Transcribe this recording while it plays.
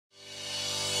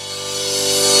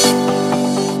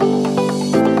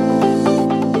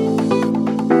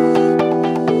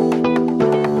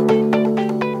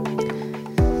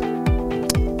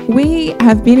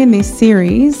have been in this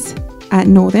series at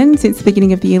Northern since the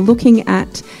beginning of the year, looking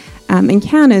at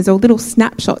encounters or little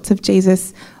snapshots of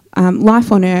Jesus'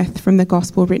 life on earth from the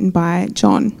gospel written by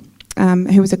John,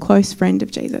 who was a close friend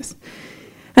of Jesus.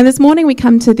 And this morning we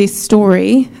come to this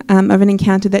story of an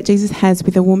encounter that Jesus has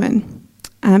with a woman.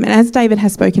 And as David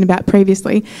has spoken about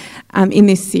previously in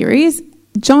this series,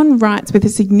 John writes with a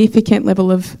significant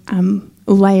level of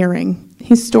layering.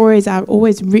 His stories are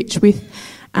always rich with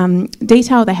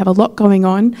detail. They have a lot going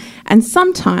on. And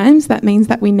sometimes that means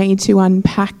that we need to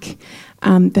unpack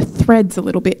the threads a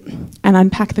little bit and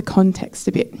unpack the context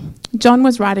a bit. John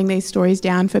was writing these stories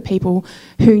down for people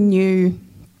who knew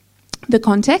the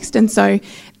context, and so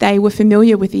they were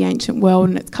familiar with the ancient world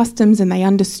and its customs, and they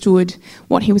understood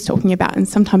what he was talking about. And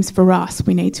sometimes for us,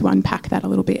 we need to unpack that a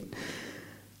little bit.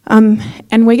 And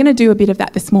we're going to do a bit of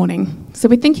that this morning. So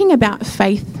we're thinking about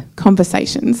faith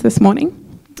conversations this morning.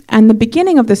 And the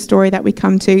beginning of the story that we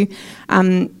come to,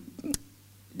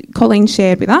 Colleen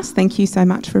shared with us. Thank you so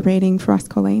much for reading for us,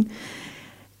 Colleen.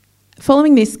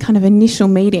 Following this kind of initial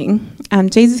meeting,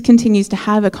 Jesus continues to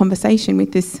have a conversation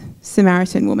with this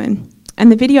Samaritan woman. And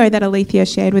the video that Alethea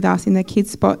shared with us in the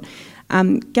kids spot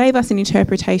gave us an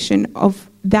interpretation of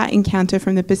that encounter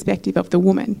from the perspective of the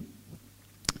woman.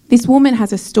 This woman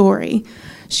has a story.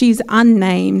 She's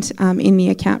unnamed in the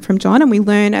account from John, and we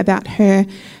learn about her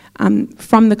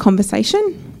from the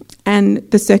conversation and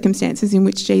the circumstances in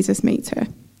which Jesus meets her.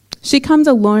 She comes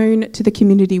alone to the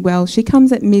community well. She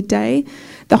comes at midday,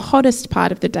 the hottest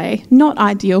part of the day, not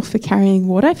ideal for carrying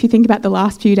water. If you think about the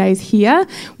last few days here,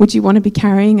 would you want to be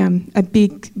carrying a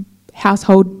big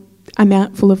household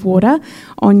amount full of water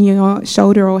on your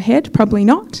shoulder or head? Probably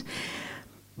not.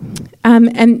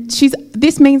 And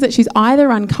this means that she's either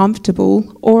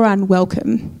uncomfortable or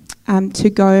unwelcome to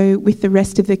go with the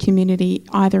rest of the community,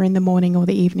 either in the morning or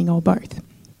the evening or both.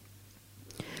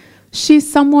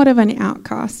 She's somewhat of an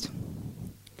outcast.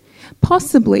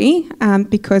 Possibly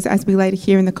because, as we later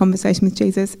hear in the conversation with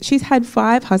Jesus, she's had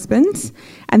 5 husbands,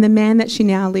 and the man that she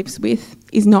now lives with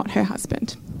is not her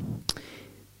husband.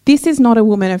 This is not a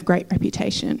woman of great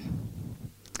reputation.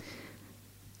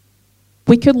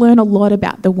 We could learn a lot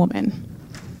about the woman.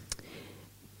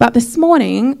 But this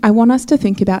morning, I want us to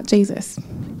think about Jesus.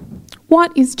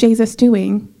 What is Jesus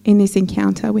doing in this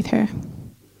encounter with her?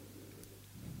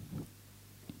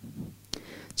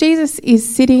 Jesus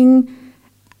is sitting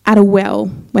at a well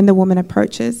when the woman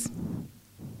approaches.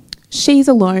 She's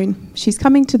alone. She's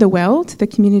coming to the well, to the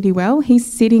community well. He's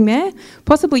sitting there,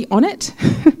 possibly on it.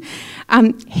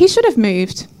 He should have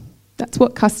moved. That's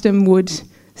what custom would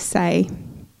say.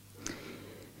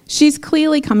 She's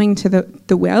clearly coming to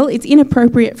the well. It's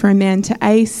inappropriate for a man to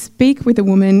A, speak with a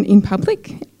woman in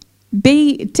public,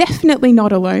 B, definitely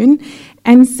not alone,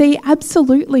 and C,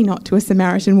 absolutely not to a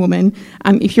Samaritan woman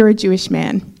if you're a Jewish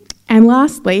man. And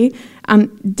lastly,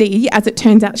 D, as it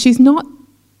turns out, she's not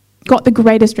got the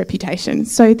greatest reputation.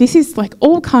 So this is like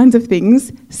all kinds of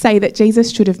things say that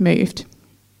Jesus should have moved.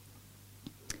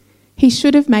 He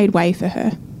should have made way for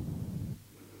her.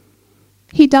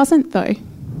 He doesn't, though.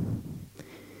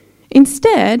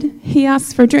 Instead, he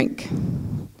asks for a drink.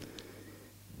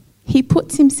 He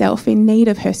puts himself in need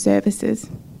of her services.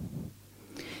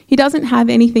 He doesn't have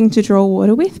anything to draw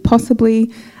water with.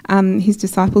 Possibly his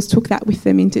disciples took that with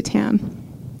them into town.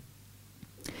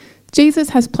 Jesus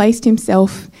has placed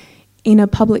himself in a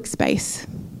public space,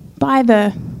 by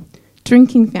the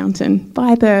drinking fountain,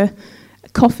 by the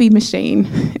coffee machine,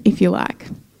 if you like.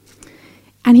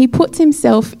 And he puts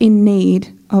himself in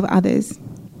need of others.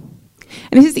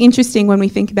 And this is interesting when we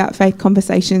think about faith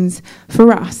conversations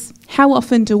for us. How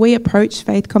often do we approach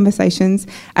faith conversations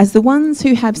as the ones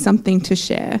who have something to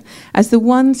share, as the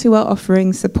ones who are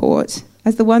offering support,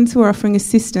 as the ones who are offering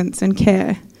assistance and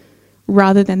care,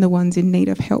 rather than the ones in need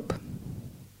of help?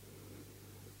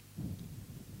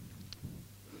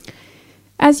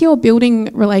 As you're building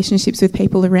relationships with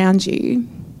people around you,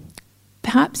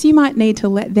 perhaps you might need to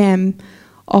let them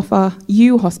offer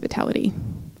you hospitality.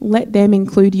 Let them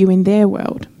include you in their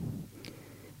world,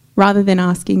 rather than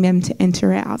asking them to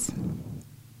enter ours.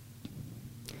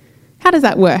 How does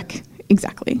that work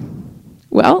exactly?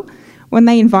 Well, when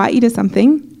they invite you to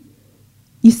something,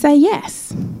 you say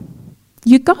yes.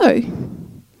 You go.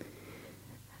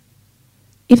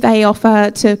 If they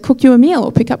offer to cook you a meal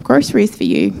or pick up groceries for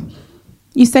you,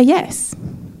 you say yes.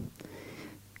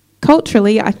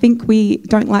 Culturally, I think we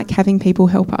don't like having people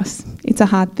help us. It's a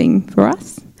hard thing for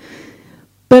us.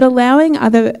 But allowing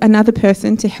another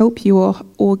person to help you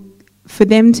or for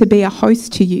them to be a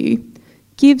host to you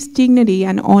gives dignity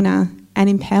and honour and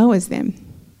empowers them.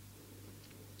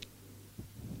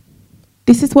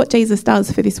 This is what Jesus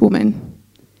does for this woman.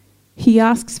 he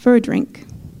asks for a drink.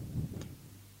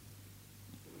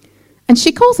 And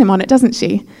she calls him on it, doesn't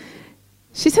she?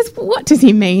 She says, what does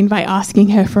he mean by asking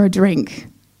her for a drink?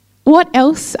 What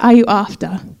else are you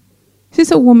after? This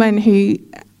is a woman who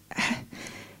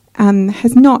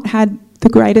has not had the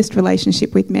greatest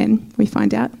relationship with men, we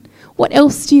find out. What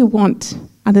else do you want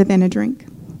other than a drink?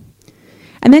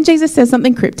 And then Jesus says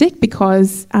something cryptic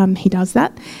because he does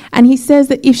that. And he says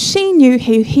that if she knew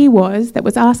who he was that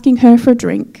was asking her for a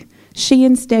drink, she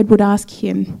instead would ask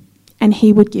him and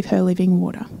he would give her living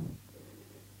water.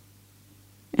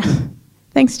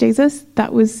 Thanks, Jesus.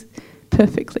 That was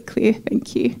perfectly clear.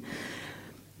 Thank you.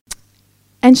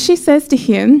 And she says to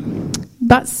him,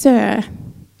 "But sir,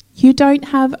 you don't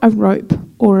have a rope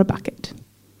or a bucket.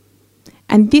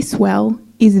 And this well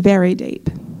is very deep.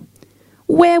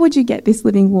 Where would you get this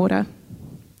living water?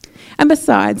 And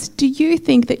besides, do you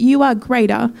think that you are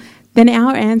greater than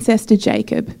our ancestor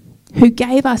Jacob, who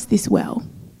gave us this well?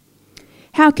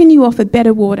 How can you offer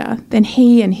better water than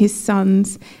he and his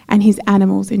sons and his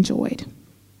animals enjoyed?"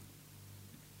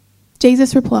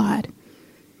 Jesus replied,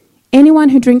 "Anyone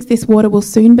who drinks this water will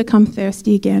soon become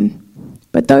thirsty again,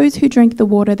 but those who drink the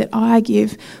water that I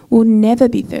give will never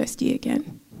be thirsty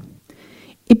again.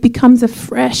 It becomes a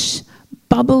fresh,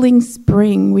 bubbling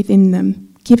spring within them,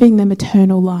 giving them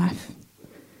eternal life."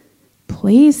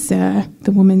 "Please, sir,"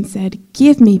 the woman said,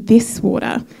 "give me this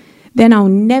water. Then I'll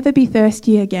never be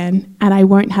thirsty again, and I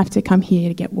won't have to come here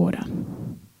to get water."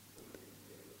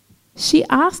 She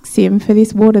asks him for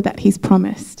this water that he's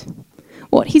promised.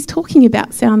 What he's talking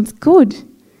about sounds good.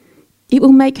 It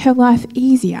will make her life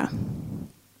easier.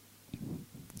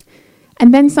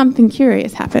 And then something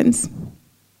curious happens.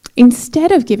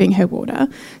 Instead of giving her water,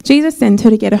 Jesus sends her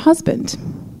to get a husband.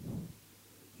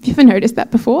 Have you ever noticed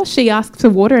that before? She asks for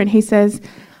water and he says,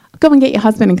 "Go and get your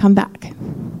husband and come back."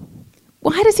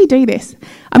 Why does he do this?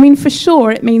 I mean, for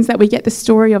sure, it means that we get the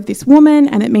story of this woman,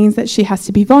 and it means that she has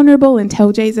to be vulnerable and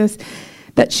tell Jesus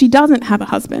that she doesn't have a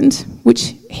husband,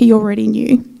 which he already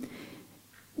knew.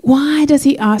 Why does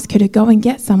he ask her to go and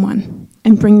get someone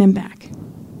and bring them back?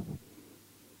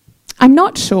 I'm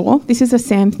not sure. This is a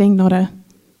Sam thing, not a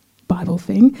Bible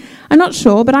thing. I'm not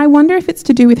sure, but I wonder if it's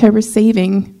to do with her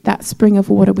receiving that spring of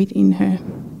water within her.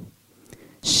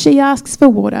 She asks for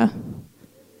water.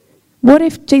 What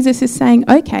if Jesus is saying,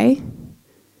 okay,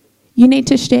 you need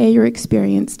to share your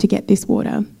experience to get this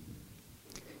water?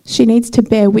 She needs to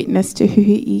bear witness to who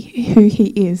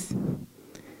he is.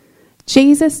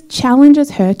 Jesus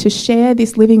challenges her to share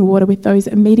this living water with those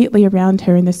immediately around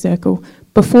her in the circle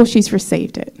before she's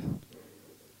received it.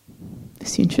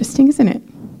 It's interesting, isn't it?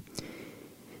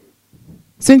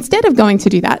 So instead of going to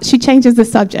do that, she changes the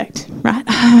subject, right?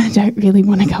 I don't really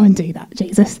want to go and do that,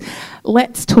 Jesus.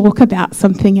 Let's talk about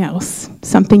something else,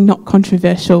 something not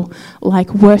controversial,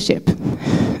 like worship.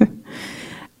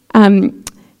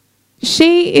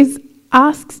 She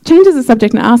changes the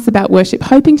subject and asks about worship,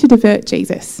 hoping to divert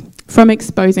Jesus from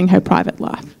exposing her private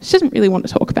life. She doesn't really want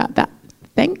to talk about that.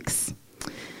 Thanks.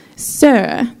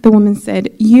 "Sir," the woman said,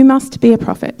 "you must be a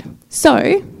prophet.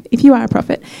 So, if you are a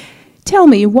prophet, tell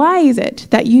me, why is it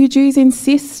that you Jews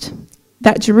insist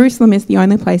that Jerusalem is the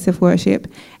only place of worship,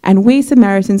 and we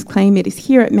Samaritans claim it is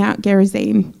here at Mount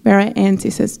Gerizim where our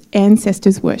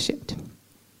ancestors worshipped?"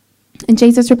 And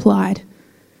Jesus replied,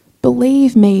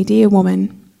 "Believe me, dear woman,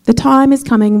 the time is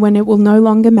coming when it will no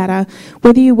longer matter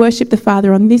whether you worship the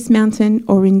Father on this mountain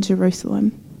or in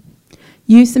Jerusalem.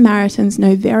 You Samaritans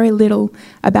know very little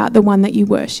about the one that you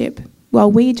worship,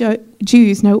 while we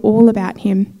Jews know all about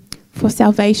him, for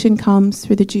salvation comes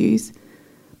through the Jews.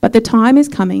 But the time is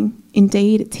coming,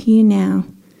 indeed it's here now,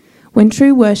 when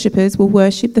true worshippers will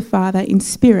worship the Father in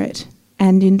spirit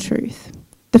and in truth.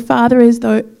 The Father is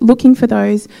looking for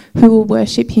those who will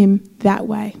worship him that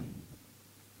way.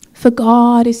 For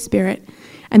God is spirit,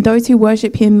 and those who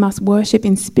worship him must worship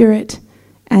in spirit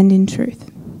and in truth."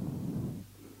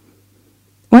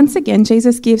 Once again,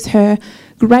 Jesus gives her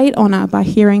great honour by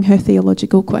hearing her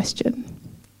theological question.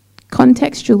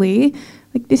 Contextually,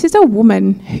 this is a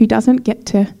woman who doesn't get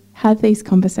to have these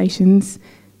conversations,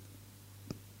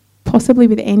 possibly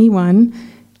with anyone,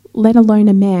 let alone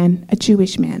a man, a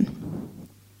Jewish man.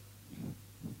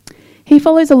 He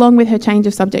follows along with her change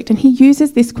of subject, and he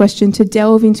uses this question to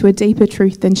delve into a deeper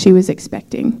truth than she was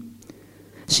expecting.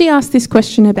 She asked this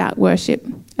question about worship,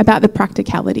 about the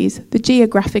practicalities, the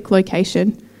geographic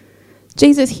location.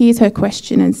 Jesus hears her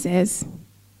question and says,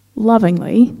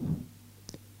 lovingly,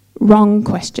 "Wrong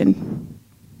question.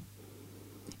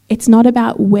 It's not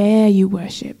about where you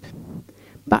worship,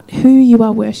 but who you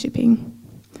are worshipping,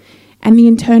 and the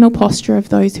internal posture of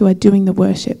those who are doing the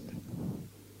worship.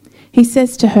 He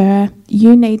says to her,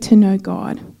 "You need to know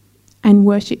God and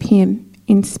worship him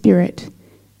in spirit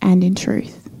and in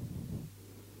truth."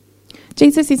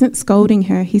 Jesus isn't scolding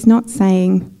her. He's not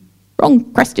saying, "Wrong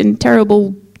question,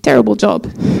 terrible job."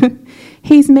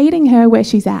 He's meeting her where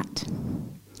she's at.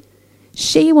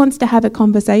 She wants to have a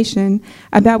conversation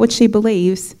about what she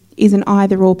believes is an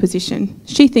either-or position.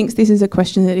 She thinks this is a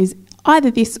question that is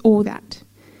either this or that.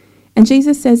 And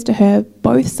Jesus says to her,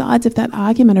 both sides of that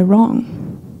argument are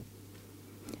wrong.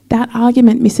 That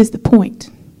argument misses the point.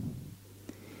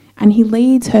 And he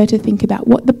leads her to think about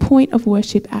what the point of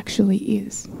worship actually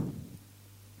is.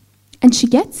 And she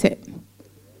gets it.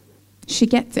 She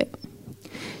gets it.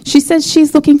 She says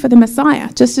she's looking for the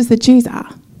Messiah, just as the Jews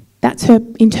are. That's her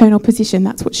internal position.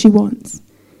 That's what she wants.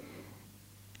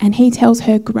 And he tells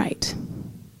her, "Great,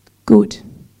 good,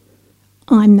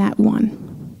 I'm that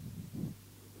one."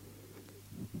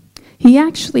 He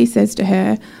actually says to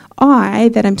her, "I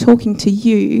that am talking to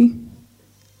you,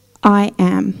 I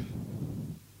am."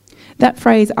 That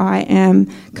phrase, "I am,"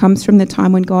 comes from the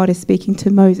time when God is speaking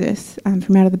to Moses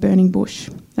from out of the burning bush.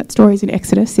 That story is in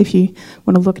Exodus, if you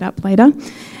want to look it up later.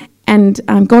 And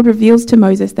God reveals to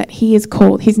Moses that his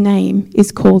name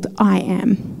is called I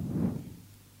Am.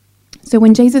 So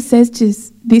when Jesus says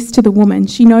this to the woman,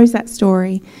 she knows that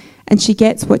story and she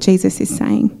gets what Jesus is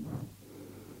saying.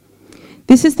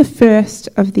 This is the first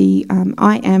of the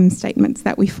I am statements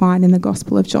that we find in the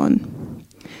Gospel of John.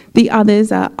 The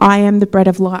others are, "I am the bread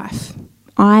of life.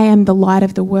 I am the light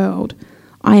of the world.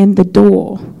 I am the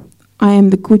door. I am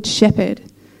the good shepherd.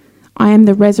 I am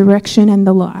the resurrection and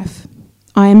the life.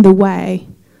 I am the way.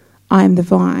 I am the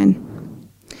vine."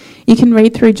 You can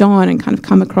read through John and kind of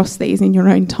come across these in your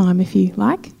own time if you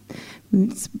like.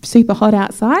 It's super hot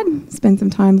outside. Spend some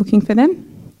time looking for them.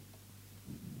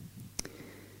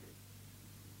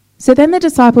 So then the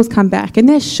disciples come back and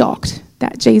they're shocked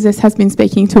that Jesus has been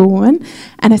speaking to a woman,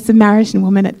 and a Samaritan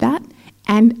woman at that,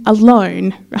 and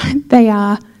alone, right? They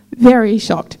are very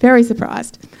shocked, very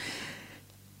surprised.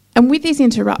 And with this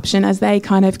interruption, as they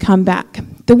kind of come back,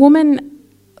 the woman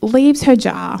leaves her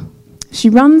jar. She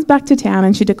runs back to town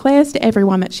and she declares to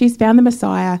everyone that she's found the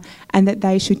Messiah and that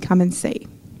they should come and see.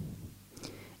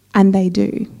 And they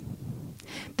do.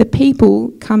 The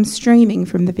people come streaming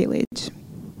from the village.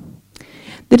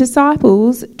 The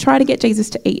disciples try to get Jesus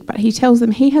to eat, but he tells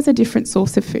them he has a different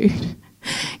source of food.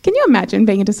 Can you imagine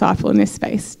being a disciple in this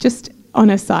space? Just on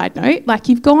a side note, like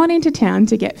you've gone into town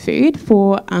to get food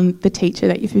for the teacher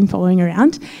that you've been following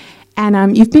around,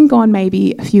 and you've been gone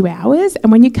maybe a few hours,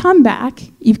 and when you come back,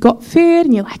 you've got food,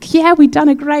 and you're like, "Yeah, we've done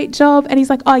a great job," and he's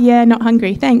like, "Oh yeah, not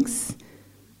hungry, thanks."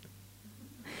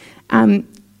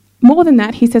 More than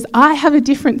that, he says, "I have a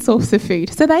different source of food."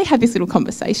 So they have this little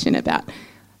conversation about,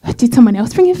 did someone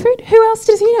else bring you food? Who else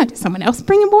does he know? Did someone else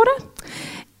bring him water?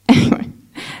 Anyway,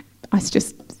 it's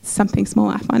just something small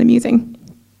I find amusing.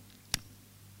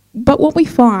 But what we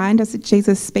find as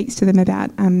Jesus speaks to them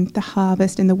about the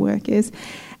harvest and the workers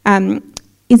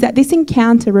is that this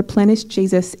encounter replenished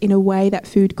Jesus in a way that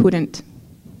food couldn't.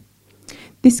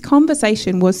 This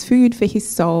conversation was food for his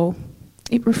soul.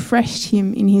 It refreshed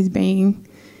him in his being.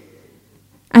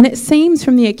 And it seems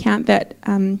from the account that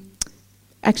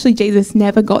actually Jesus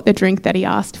never got the drink that he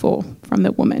asked for from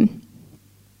the woman.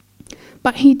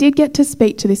 But he did get to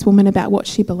speak to this woman about what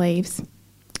she believes.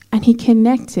 And he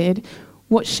connected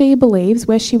what she believes,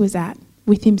 where she was at,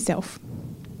 with himself.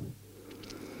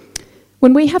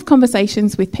 When we have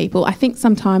conversations with people, I think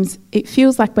sometimes it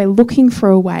feels like we're looking for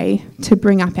a way to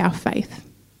bring up our faith.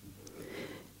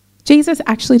 Jesus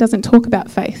actually doesn't talk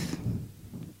about faith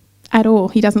at all.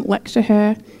 He doesn't lecture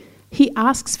her. He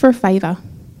asks for a favour.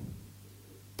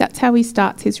 That's how he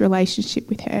starts his relationship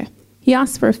with her. He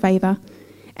asks for a favour,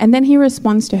 and then he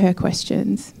responds to her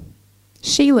questions.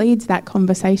 She leads that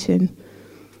conversation.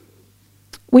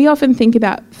 We often think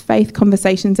about faith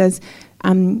conversations as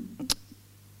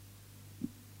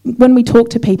when we talk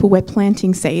to people, we're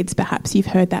planting seeds. Perhaps you've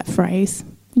heard that phrase.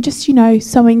 Just,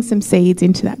 sowing some seeds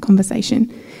into that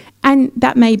conversation. And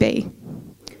that may be.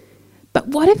 But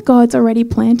what if God's already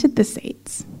planted the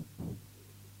seeds?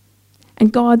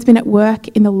 And God's been at work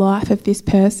in the life of this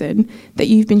person that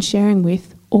you've been sharing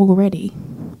with already?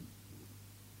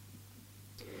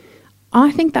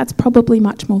 I think that's probably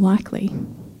much more likely,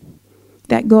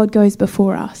 that God goes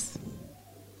before us.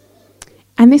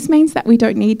 And this means that we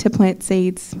don't need to plant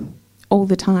seeds all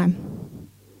the time.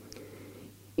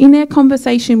 In their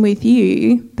conversation with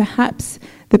you, perhaps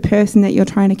the person that you're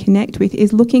trying to connect with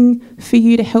is looking for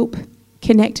you to help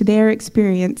connect their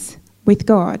experience with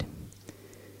God.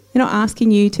 They're not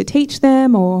asking you to teach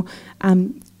them or,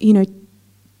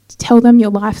 tell them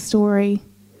your life story.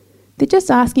 They're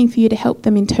just asking for you to help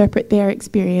them interpret their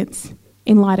experience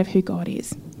in light of who God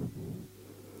is.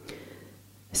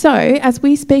 So, as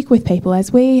we speak with people,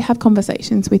 as we have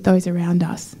conversations with those around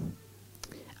us,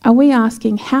 are we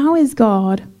asking, how is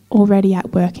God already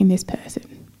at work in this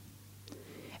person?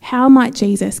 How might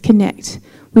Jesus connect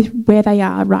with where they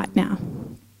are right now?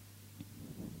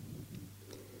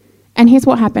 And here's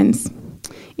what happens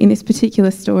in this particular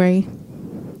story.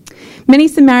 Many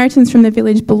Samaritans from the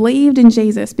village believed in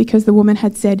Jesus because the woman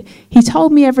had said, "He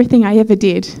told me everything I ever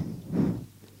did."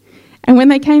 And when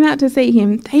they came out to see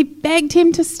him, they begged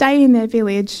him to stay in their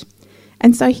village.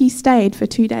 And so he stayed for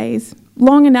 2 days,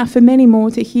 long enough for many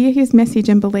more to hear his message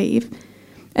and believe.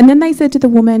 And then they said to the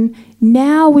woman,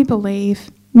 "Now we believe,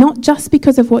 not just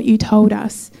because of what you told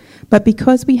us, but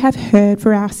because we have heard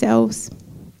for ourselves.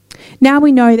 Now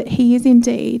we know that he is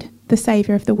indeed the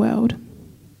Saviour of the world."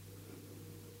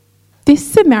 This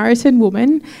Samaritan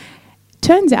woman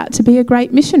turns out to be a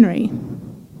great missionary.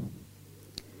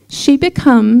 She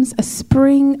becomes a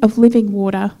spring of living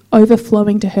water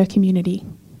overflowing to her community,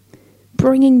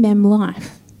 bringing them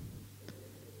life.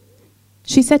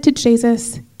 She said to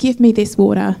Jesus, "Give me this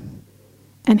water."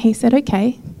 And he said,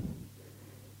 "Okay,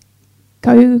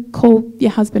 go call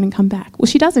your husband and come back." Well,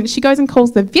 she doesn't. She goes and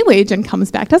calls the village and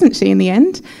comes back, doesn't she, in the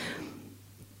end?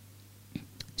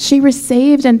 She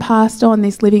received and passed on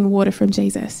this living water from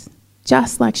Jesus,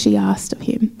 just like she asked of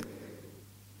him.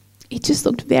 It just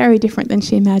looked very different than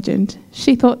she imagined.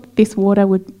 She thought this water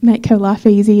would make her life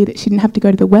easy, that she didn't have to go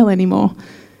to the well anymore.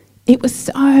 It was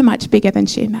so much bigger than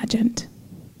she imagined.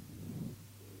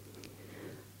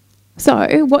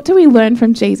 So, what do we learn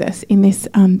from Jesus in this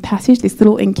passage, this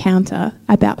little encounter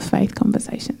about faith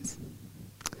conversations?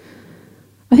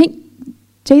 I think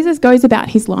Jesus goes about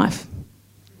his life.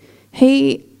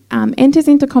 He enters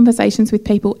into conversations with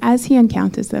people as he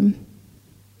encounters them.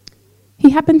 He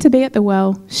happened to be at the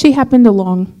well. She happened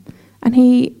along. And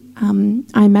he,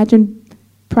 I imagine,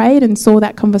 prayed and saw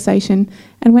that conversation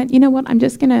and went, "You know what, I'm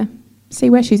just going to see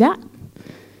where she's at."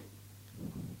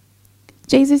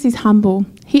 Jesus is humble.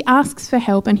 He asks for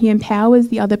help and he empowers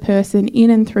the other person in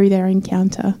and through their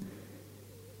encounter.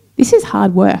 This is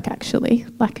hard work, actually.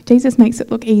 Like, Jesus makes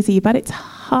it look easy, but it's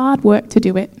hard work to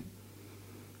do it.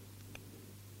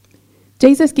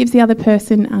 Jesus gives the other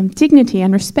person dignity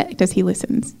and respect as he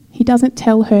listens. He doesn't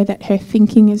tell her that her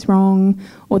thinking is wrong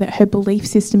or that her belief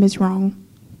system is wrong.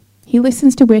 He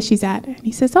listens to where she's at and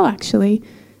he says, "Oh, actually,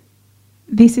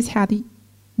 this is how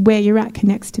where you're at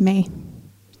connects to me."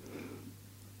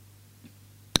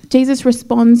 Jesus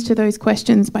responds to those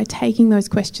questions by taking those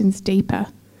questions deeper.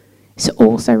 This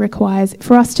also requires,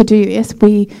 for us to do this,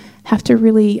 we have to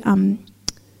really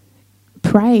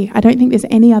pray. I don't think there's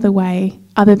any other way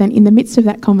other than in the midst of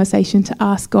that conversation to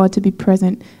ask God to be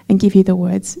present and give you the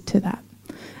words to that.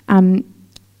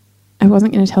 I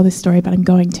wasn't going to tell this story, but I'm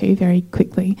going to very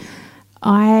quickly.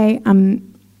 I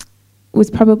was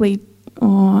probably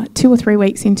 2 or 3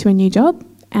 weeks into a new job,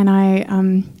 and I,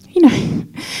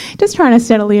 just trying to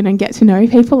settle in and get to know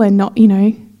people and not,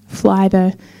 fly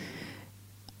the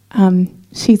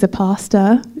she's a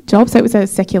pastor job. So it was a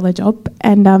secular job.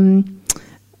 And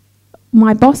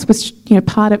my boss was,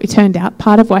 it turned out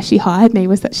part of why she hired me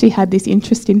was that she had this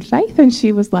interest in faith, and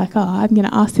she was like, "Oh, I'm going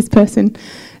to ask this person."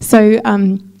 So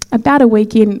about a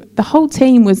week in, the whole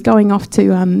team was going off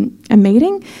to a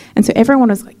meeting, and so everyone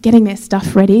was getting their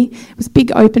stuff ready. It was a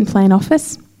big open plan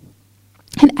office.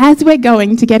 And as we're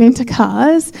going to get into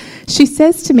cars, she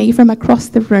says to me from across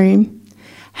the room,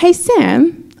 "Hey,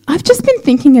 Sam, I've just been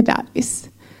thinking about this.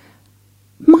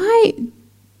 My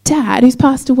dad, who's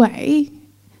passed away,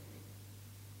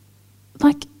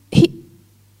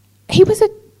 he was a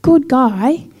good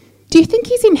guy. Do you think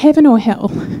he's in heaven or hell?"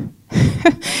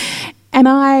 And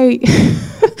I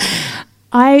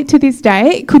to this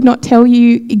day could not tell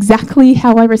you exactly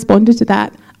how I responded to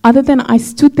that, other than I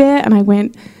stood there and I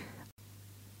went,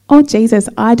 "Oh, Jesus,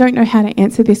 I don't know how to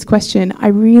answer this question. I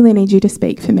really need you to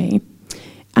speak for me."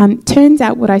 Turns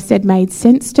out what I said made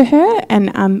sense to her,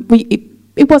 and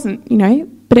it wasn't,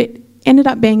 but it ended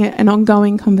up being an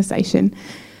ongoing conversation.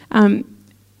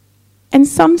 And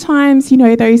sometimes,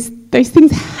 those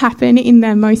things happen in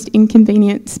the most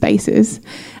inconvenient spaces.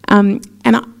 And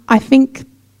I think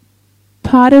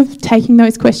part of taking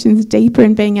those questions deeper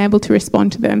and being able to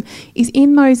respond to them is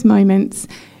in those moments,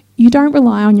 you don't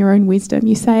rely on your own wisdom.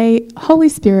 You say, "Holy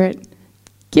Spirit,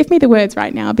 give me the words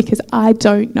right now because I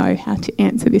don't know how to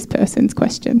answer this person's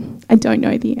question. I don't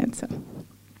know the answer."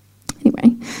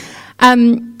 Anyway.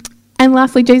 And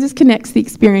lastly, Jesus connects the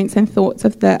experience and thoughts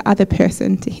of the other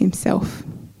person to himself.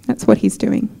 That's what he's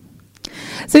doing.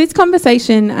 So this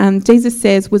conversation, Jesus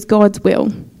says, was God's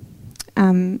will.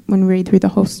 when we read through the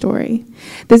whole story.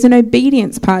 There's an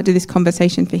obedience part to this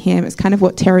conversation for him. It's kind of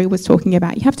what Terry was talking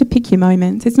about. You have to pick your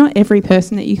moments. It's not every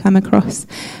person that you come across,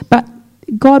 but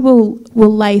God will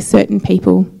lay certain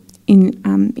people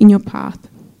in your path.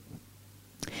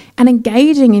 And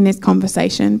engaging in this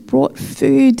conversation brought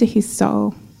food to his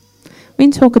soul. We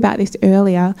didn't talk about this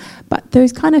earlier, but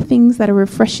those kind of things that are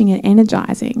refreshing and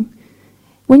energizing.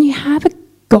 When you have a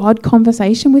God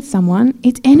conversation with someone,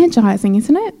 it's energizing,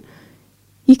 isn't it?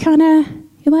 You're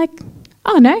like,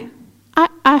 oh no,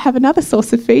 I have another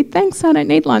source of food. Thanks, I don't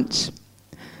need lunch.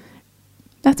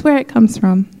 That's where it comes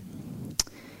from.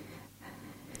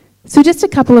 So just a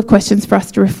couple of questions for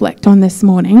us to reflect on this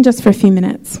morning, just for a few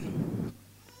minutes.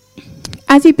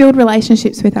 As you build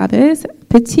relationships with others,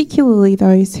 particularly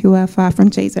those who are far from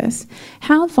Jesus,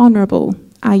 how vulnerable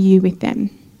are you with them?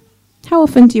 How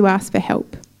often do you ask for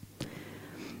help?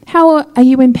 How are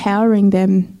you empowering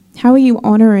them? How are you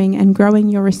honouring and growing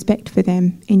your respect for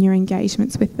them in your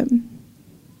engagements with them?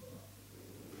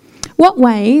 What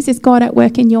ways is God at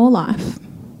work in your life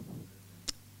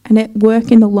and at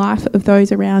work in the life of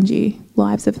those around you,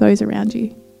 lives of those around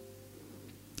you,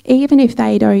 even if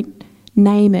they don't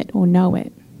name it or know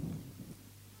it?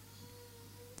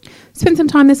 Spend some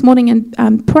time this morning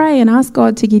and pray and ask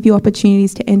God to give you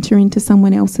opportunities to enter into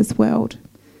someone else's world,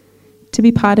 to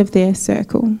be part of their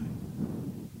circle.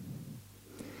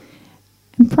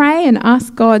 And pray and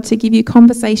ask God to give you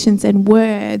conversations and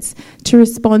words to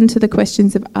respond to the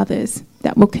questions of others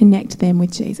that will connect them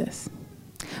with Jesus.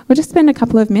 We'll just spend a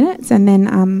couple of minutes and then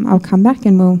I'll come back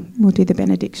and we'll do the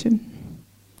benediction.